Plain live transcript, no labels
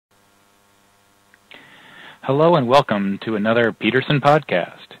Hello and welcome to another Peterson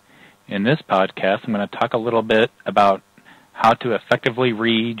podcast. In this podcast, I'm going to talk a little bit about how to effectively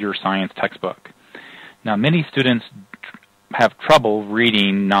read your science textbook. Now, many students have trouble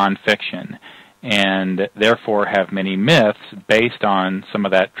reading nonfiction and therefore have many myths based on some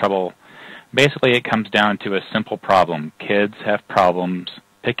of that trouble. Basically, it comes down to a simple problem. Kids have problems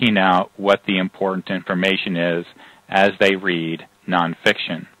picking out what the important information is as they read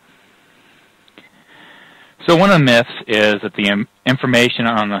nonfiction. So one of the myths is that the information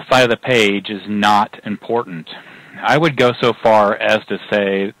on the side of the page is not important. I would go so far as to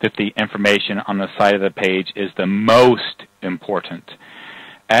say that the information on the side of the page is the most important.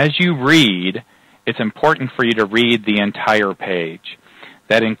 As you read, it's important for you to read the entire page.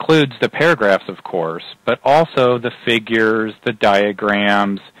 That includes the paragraphs, of course, but also the figures, the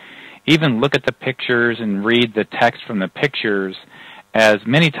diagrams. Even look at the pictures and read the text from the pictures, as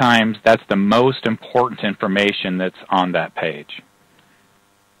many times that's the most important information that's on that page.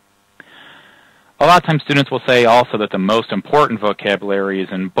 A lot of times students will say also that the most important vocabulary is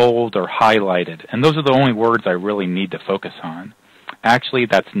in bold or highlighted, and those are the only words I really need to focus on. Actually,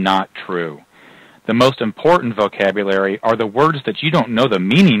 that's not true. The most important vocabulary are the words that you don't know the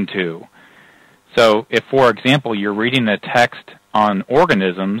meaning to. So if, for example, you're reading a text on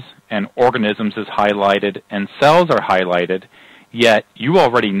organisms, and organisms is highlighted and cells are highlighted, yet you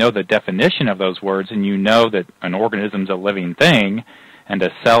already know the definition of those words and you know that an organism is a living thing and a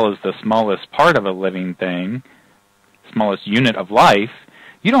cell is the smallest part of a living thing, smallest unit of life,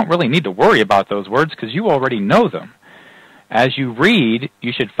 you don't really need to worry about those words because you already know them. As you read,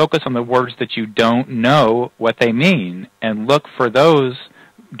 you should focus on the words that you don't know what they mean and look for those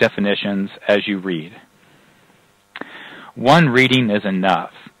definitions as you read. One reading is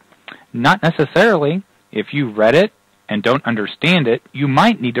enough. Not necessarily. If you read it and don't understand it, you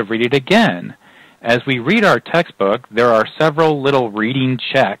might need to read it again. As we read our textbook, there are several little reading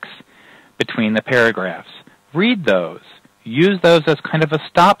checks between the paragraphs. Read those. Use those as kind of a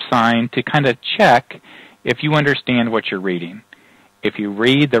stop sign to kind of check if you understand what you're reading. If you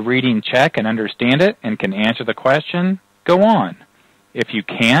read the reading check and understand it and can answer the question, go on. If you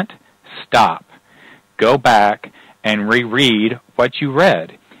can't, stop. Go back and reread what you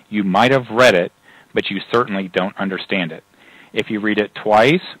read. You might have read it, but you certainly don't understand it. If you read it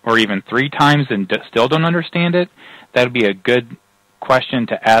twice or even 3 times and still don't understand it, that would be a good question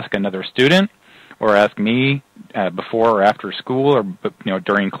to ask another student or ask me before or after school or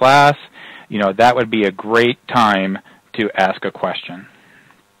during class. That would be a great time to ask a question.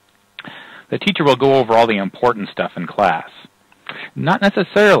 The teacher will go over all the important stuff in class. Not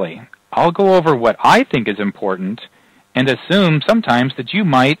necessarily. I'll go over what I think is important and assume sometimes that you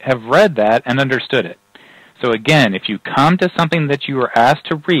might have read that and understood it. So again, if you come to something that you are asked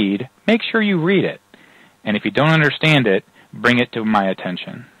to read, make sure you read it. And if you don't understand it, bring it to my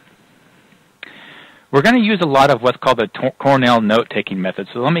attention. We're going to use a lot of what's called the Cornell note-taking method,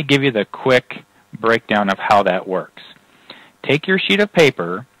 so let me give you the quick breakdown of how that works. Take your sheet of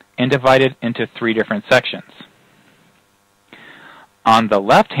paper and divide it into 3 different sections. On the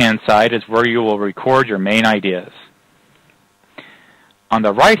left-hand side is where you will record your main ideas. On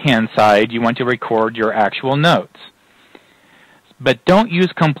the right-hand side, you want to record your actual notes. But don't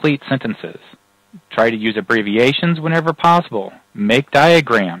use complete sentences. Try to use abbreviations whenever possible. Make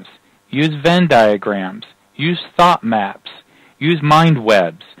diagrams. Use Venn diagrams. Use thought maps. Use mind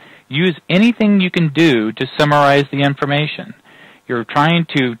webs. Use anything you can do to summarize the information. You're trying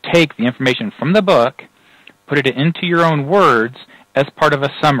to take the information from the book, put it into your own words as part of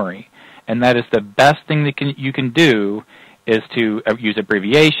a summary. And that is the best thing that you can do, is to use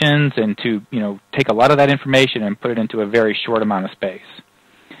abbreviations and to take a lot of that information and put it into a very short amount of space.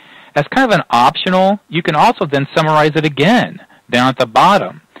 As kind of an optional, you can also then summarize it again down at the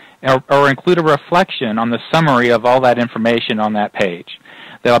bottom or include a reflection on the summary of all that information on that page.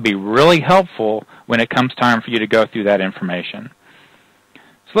 That'll be really helpful when it comes time for you to go through that information.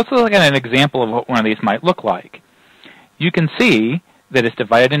 So let's look at an example of what one of these might look like. You can see that it's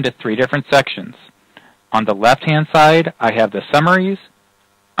divided into 3 different sections. On the left-hand side, I have the summaries.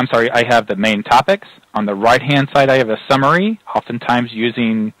 I have the main topics. On the right-hand side, I have a summary, oftentimes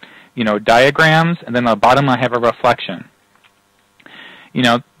using, diagrams. And then on the bottom, I have a reflection.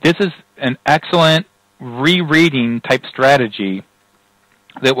 This is an excellent rereading type strategy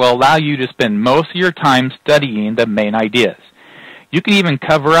that will allow you to spend most of your time studying the main ideas. You can even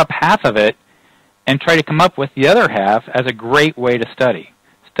cover up half of it and try to come up with the other half as a great way to study.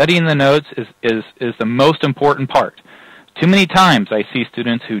 Studying the notes is the most important part. Too many times I see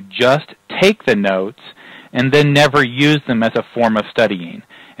students who just take the notes and then never use them as a form of studying.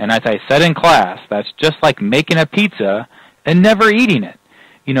 And as I said in class, that's just like making a pizza and never eating it.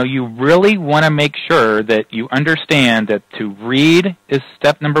 You know, you really want to make sure that you understand that to read is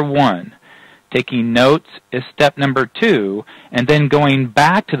step number 1. Taking notes is step number 2, and then going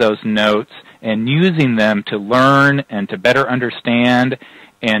back to those notes and using them to learn and to better understand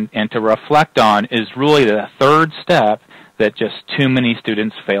and to reflect on is really the 3rd step that just too many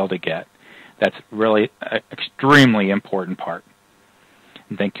students fail to get. That's really an extremely important part.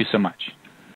 And thank you so much.